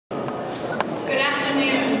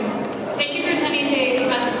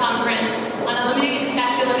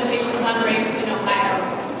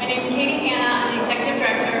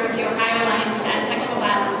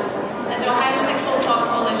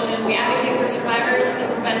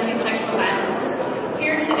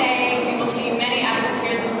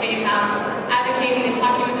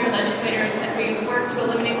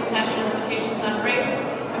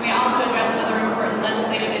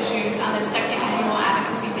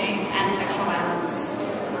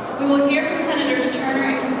will hear from Senators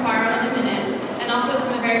Turner and Caparo in a minute, and also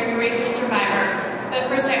from a very courageous survivor. But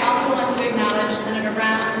first, I also want to acknowledge Senator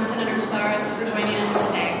Brown and Senator Tavares for joining us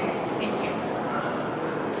today. Thank you.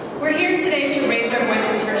 We're here today to raise our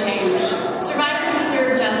voices for change. Survivors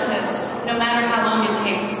deserve justice, no matter how long it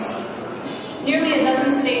takes. Nearly a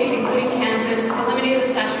dozen states, including Kansas, eliminated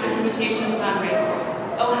the statute of limitations on rape.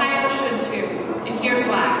 Ohio should too, and here's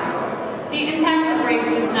why. The impact of rape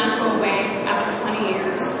does not go away after 20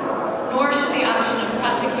 years, nor should the option of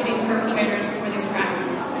prosecuting perpetrators for these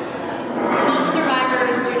crimes. Most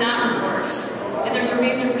survivors do not report, and there's a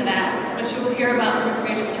reason for that, which you will hear about from a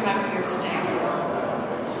courageous survivor here today.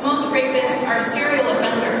 Most rapists are serial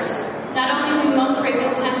offenders. Not only do most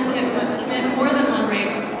rapists tend to commit more than one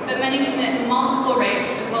rape, but many commit multiple rapes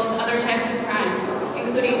as well as other types of crime,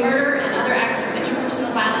 including murder and other acts of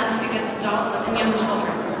interpersonal violence against adults and young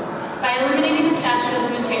children. By eliminating the statute of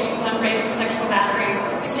limitations on rape and sexual battery,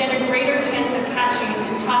 we stand a greater chance of catching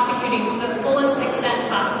and prosecuting to the fullest extent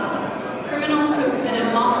possible criminals who have committed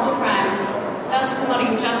multiple crimes, thus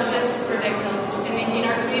promoting justice for victims and making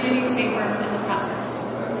our communities safer in the process.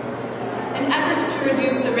 In efforts to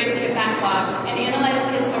reduce the rape kit backlog and analyze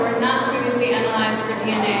kits that were not previously analyzed for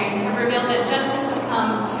DNA have revealed that justice has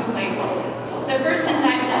come too late. The first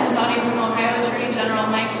indictment resulting from Ohio Attorney General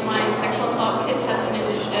Mike DeWine's sexual assault kit testing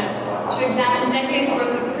initiative to examine decades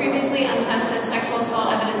worth of